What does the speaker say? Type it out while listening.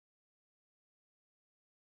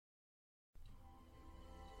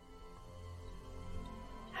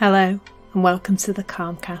Hello and welcome to the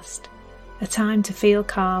Calmcast, a time to feel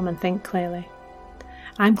calm and think clearly.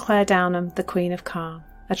 I'm Claire Downham, the Queen of Calm,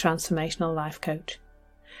 a transformational life coach.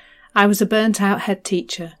 I was a burnt out head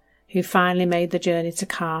teacher who finally made the journey to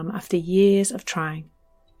calm after years of trying,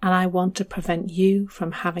 and I want to prevent you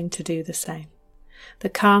from having to do the same. The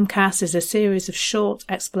Calmcast is a series of short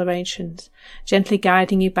explorations, gently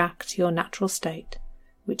guiding you back to your natural state,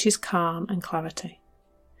 which is calm and clarity.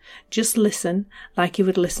 Just listen like you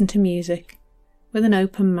would listen to music, with an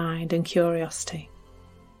open mind and curiosity.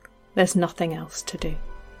 There's nothing else to do.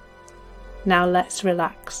 Now let's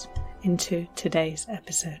relax into today's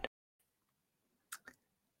episode.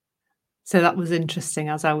 So that was interesting.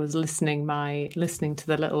 As I was listening to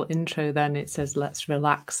the little intro, then it says let's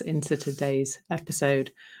relax into today's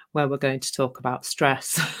episode, where we're going to talk about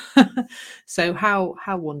stress. So how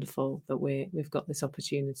wonderful that we've got this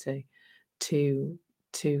opportunity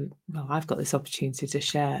I've got this opportunity to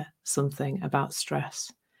share something about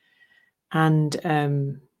stress. And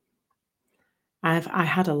I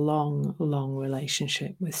had a long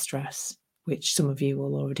relationship with stress, which some of you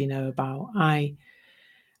will already know about. I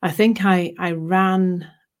think I ran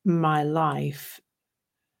my life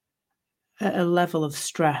at a level of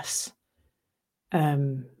stress, at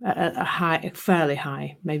a fairly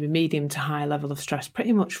high, maybe medium to high level of stress,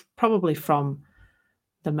 pretty much probably from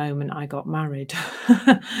the moment I got married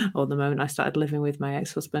or the moment I started living with my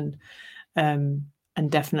ex-husband. And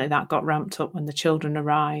definitely that got ramped up when the children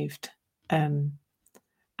arrived. I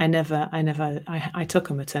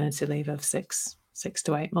took a maternity leave of six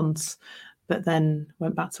to 8 months, but then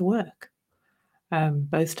went back to work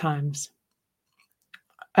both times.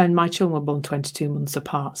 And my children were born 22 months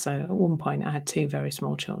apart. So at one point I had 2 very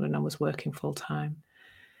small children. I was working full time.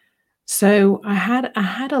 So I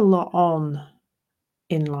had a lot on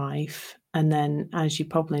in life. And then, as you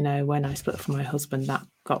probably know, when I split from my husband, that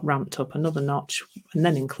got ramped up another notch, and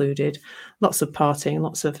then included lots of partying,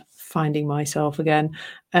 lots of finding myself again,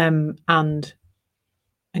 and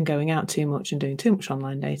going out too much and doing too much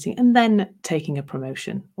online dating, and then taking a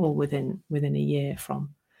promotion, all within a year from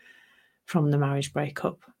the marriage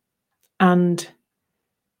breakup. And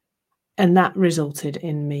that resulted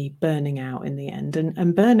in me burning out in the end. And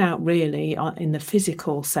burnout really, in the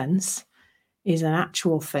physical sense, is an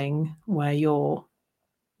actual thing where your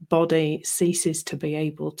body ceases to be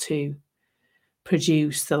able to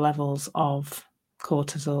produce the levels of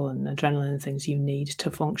cortisol and adrenaline and things you need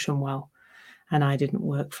to function well. And I didn't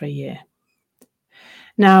work for a year.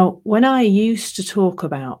 Now, when I used to talk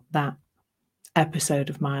about that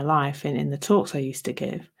episode of my life in the talks I used to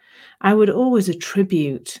give, I would always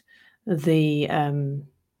attribute the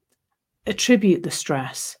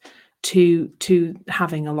stress to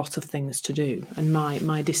having a lot of things to do, and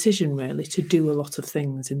my decision really to do a lot of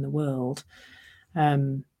things in the world,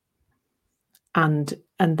 and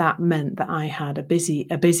that meant that I had a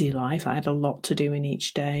busy life. I had a lot to do in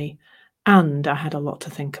each day, and I had a lot to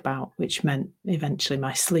think about, which meant eventually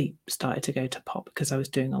my sleep started to go to pot because I was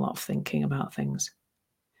doing a lot of thinking about things.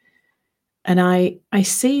 And I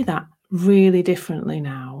see that really differently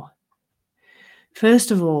now. First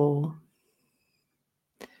of all,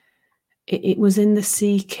 it was in the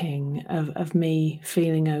seeking of me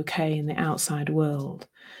feeling okay in the outside world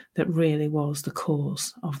that really was the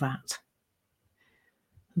cause of that.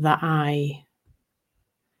 That I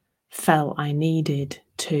felt I needed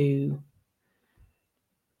to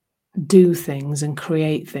do things and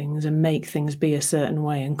create things and make things be a certain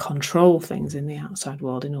way and control things in the outside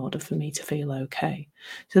world in order for me to feel okay.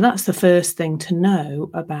 So that's the first thing to know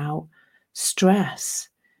about stress,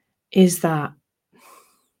 is that,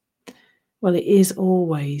 well, it is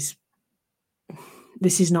always,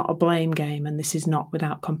 this is not a blame game, and this is not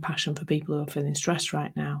without compassion for people who are feeling stressed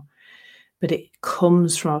right now, but it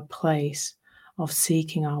comes from a place of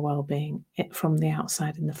seeking our well-being from the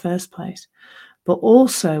outside in the first place. But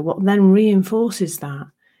also what then reinforces that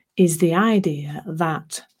is the idea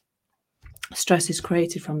that stress is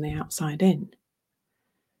created from the outside in,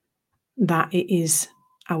 that it is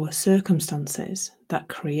our circumstances that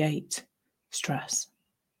create stress.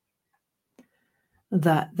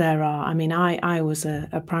 That there are, I was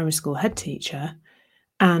a primary school head teacher,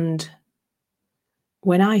 and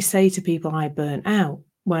when I say to people I burnt out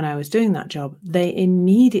when I was doing that job, they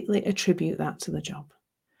immediately attribute that to the job.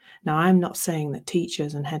 Now, I'm not saying that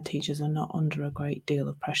teachers and head teachers are not under a great deal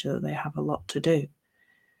of pressure, that they have a lot to do.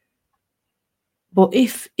 But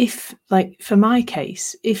if like for my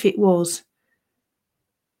case, if it was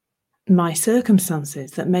my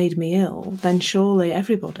circumstances that made me ill, then surely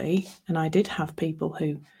everybody, and I did have people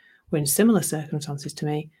who were in similar circumstances to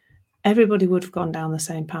me, Everybody would have gone down the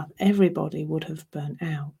same path. Everybody would have burnt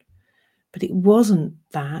out. But it wasn't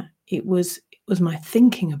that. It was my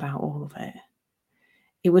thinking about all of it.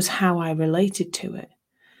 It was how I related to it.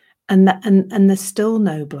 And there's still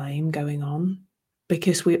no blame going on,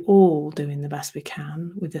 because we're all doing the best we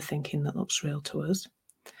can with the thinking that looks real to us.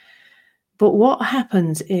 But what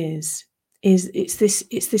happens is it's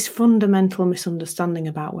this fundamental misunderstanding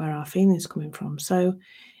about where our feelings are coming from. So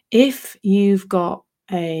if you've got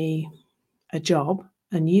a job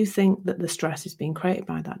and you think that the stress is being created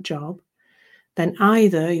by that job, then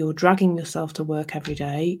either you're dragging yourself to work every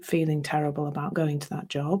day feeling terrible about going to that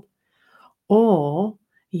job, or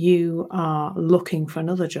you are looking for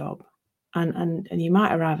another job, and you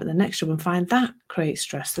might arrive at the next job and find that creates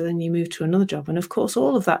stress. So then you move to another job. And of course,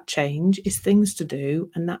 all of that change is things to do,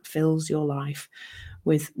 and that fills your life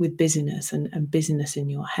with busyness and busyness in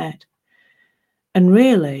your head. And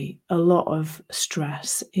really, a lot of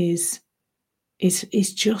stress is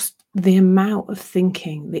just the amount of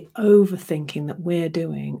thinking, the overthinking that we're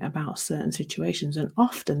doing about certain situations. And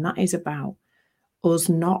often that is about us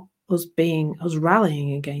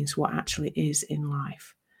rallying against what actually is in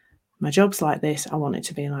life. My job's like this, I want it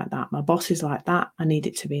to be like that. My boss is like that, I need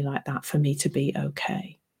it to be like that for me to be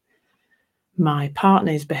okay. My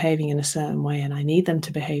partner is behaving in a certain way and I need them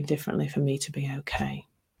to behave differently for me to be okay.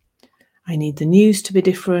 I need the news to be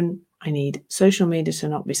different. I need social media to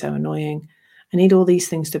not be so annoying. I need all these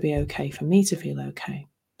things to be okay for me to feel okay.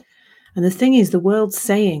 And the thing is, the world's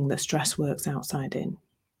saying that stress works outside in.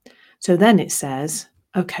 So then it says,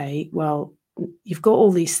 okay, well, you've got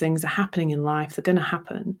all these things that are happening in life, they're going to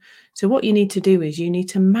happen. So what you need to do is you need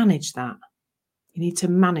to manage that. You need to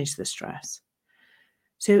manage the stress.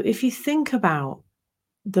 So if you think about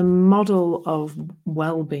the model of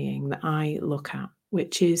well-being that I look at,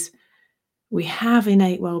 which is we have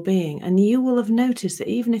innate well-being, and you will have noticed that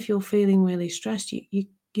even if you're feeling really stressed, you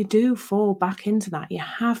do fall back into that. You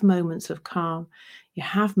have moments of calm, you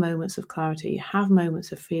have moments of clarity, you have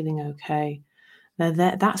moments of feeling okay.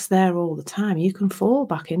 That's there all the time. You can fall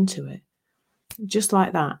back into it just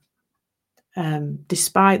like that,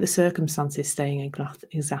 despite the circumstances staying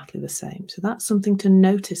exactly the same. So that's something to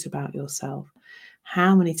notice about yourself.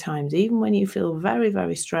 How many times, even when you feel very,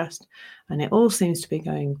 very stressed and it all seems to be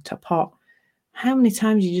going to pot, how many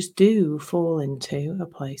times you just do fall into a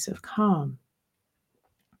place of calm.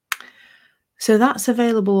 So that's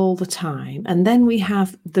available all the time. And then we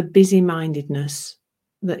have the busy-mindedness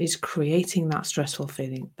that is creating that stressful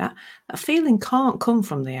feeling. That feeling can't come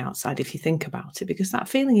from the outside if you think about it, because that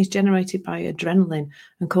feeling is generated by adrenaline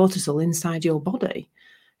and cortisol inside your body.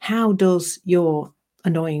 How does your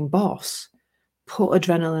annoying boss put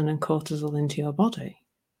adrenaline and cortisol into your body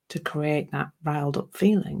to create that riled up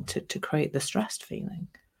feeling, to create the stressed feeling?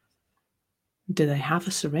 Do they have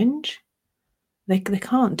a syringe? They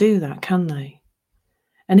can't do that, can they?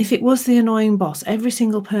 And if it was the annoying boss, every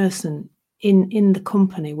single person in the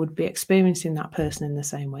company would be experiencing that person in the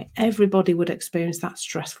same way. Everybody would experience that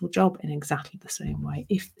stressful job in exactly the same way,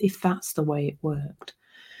 if that's the way it worked.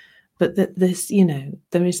 But that there's,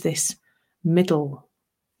 there is this middle,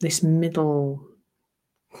 let's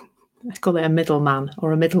call it a middleman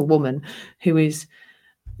or a middle woman,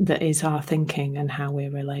 that is our thinking and how we're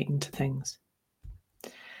relating to things.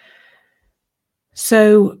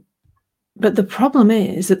 So, but the problem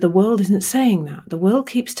is that the world isn't saying that. The world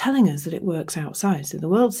keeps telling us that it works outside. So the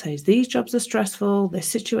world says these jobs are stressful, these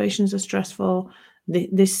situations are stressful.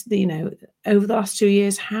 Over the last 2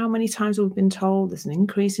 years, how many times have we been told there's an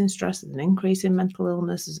increase in stress, there's an increase in mental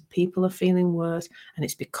illness, people are feeling worse, and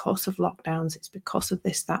it's because of lockdowns, it's because of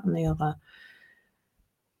this, that, and the other.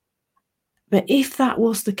 But if that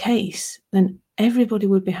was the case, then everybody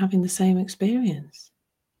would be having the same experience.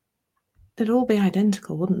 They'd all be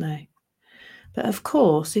identical, wouldn't they? But of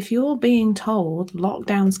course, if you're being told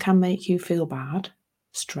lockdowns can make you feel bad,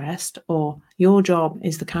 stressed, or your job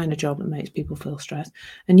is the kind of job that makes people feel stressed,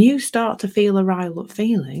 and you start to feel a riled up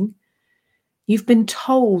feeling, you've been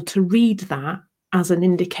told to read that as an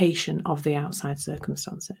indication of the outside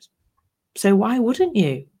circumstances. So why wouldn't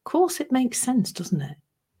you? Of course, it makes sense, doesn't it?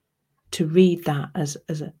 To read that as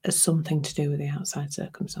something to do with the outside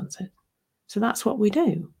circumstances. So that's what we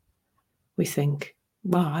do. We think,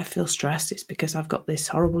 well, I feel stressed. It's because I've got this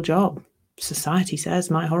horrible job. Society says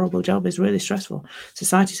my horrible job is really stressful.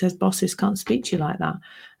 Society says bosses can't speak to you like that.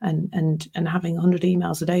 And having 100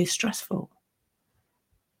 emails a day is stressful.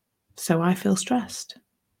 So I feel stressed.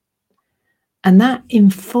 And that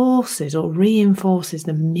enforces or reinforces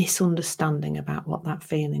the misunderstanding about what that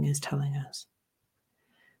feeling is telling us.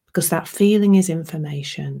 Because that feeling is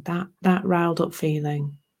information, that riled up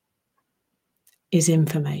feeling is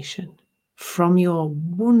information from your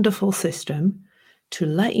wonderful system to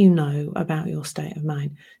let you know about your state of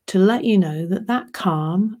mind, to let you know that that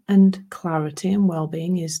calm and clarity and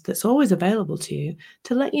well-being that's always available to you,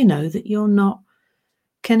 to let you know that you're not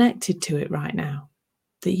connected to it right now,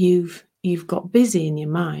 that you've got busy in your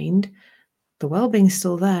mind. The well-being's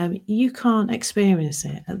still there, but you can't experience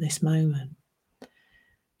it at this moment.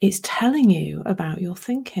 It's telling you about your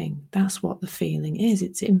thinking. That's what the feeling is.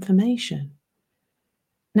 It's information.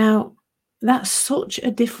 Now, that's such a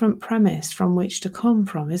different premise from which to come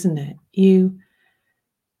from, isn't it? You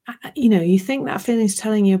think that feeling is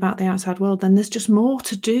telling you about the outside world, then there's just more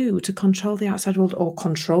to do to control the outside world or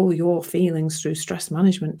control your feelings through stress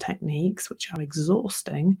management techniques, which are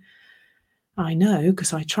exhausting. I know,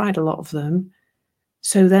 because I tried a lot of them.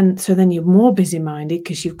 So then you're more busy-minded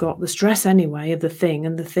because you've got the stress anyway of the thing,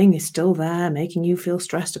 and the thing is still there making you feel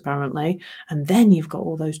stressed apparently. And then you've got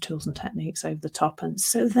all those tools and techniques over the top. And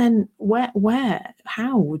so then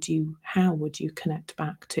how would you connect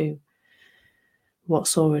back to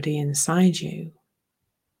what's already inside you?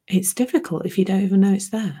 It's difficult if you don't even know it's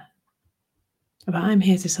there. But I'm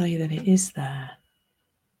here to tell you that it is there.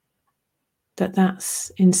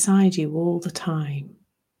 That's inside you all the time.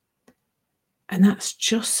 And that's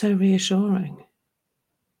just so reassuring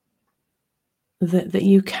that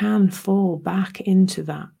you can fall back into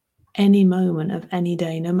that any moment of any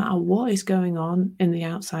day, no matter what is going on in the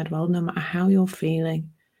outside world, no matter how you're feeling.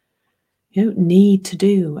 You don't need to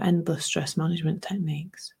do endless stress management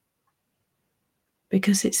techniques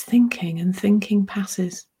because it's thinking, and thinking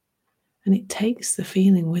passes, and it takes the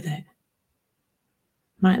feeling with it.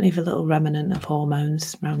 Might leave a little remnant of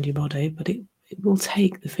hormones around your body, but it will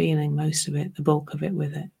take the feeling, most of it, the bulk of it,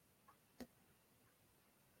 with it.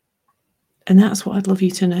 And that's what I'd love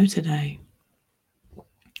you to know today.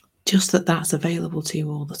 Just that's available to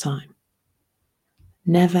you all the time.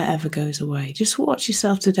 Never ever goes away. Just watch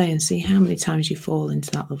yourself today and see how many times you fall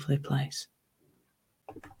into that lovely place.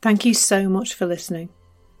 Thank you so much for listening.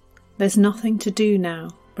 There's nothing to do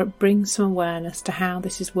now but bring some awareness to how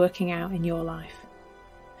this is working out in your life.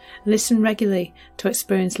 Listen regularly to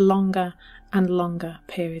experience longer and longer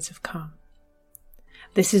periods of calm.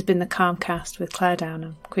 This has been the Calmcast with Claire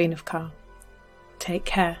Downham, Queen of Calm. Take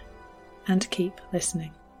care and keep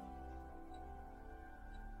listening.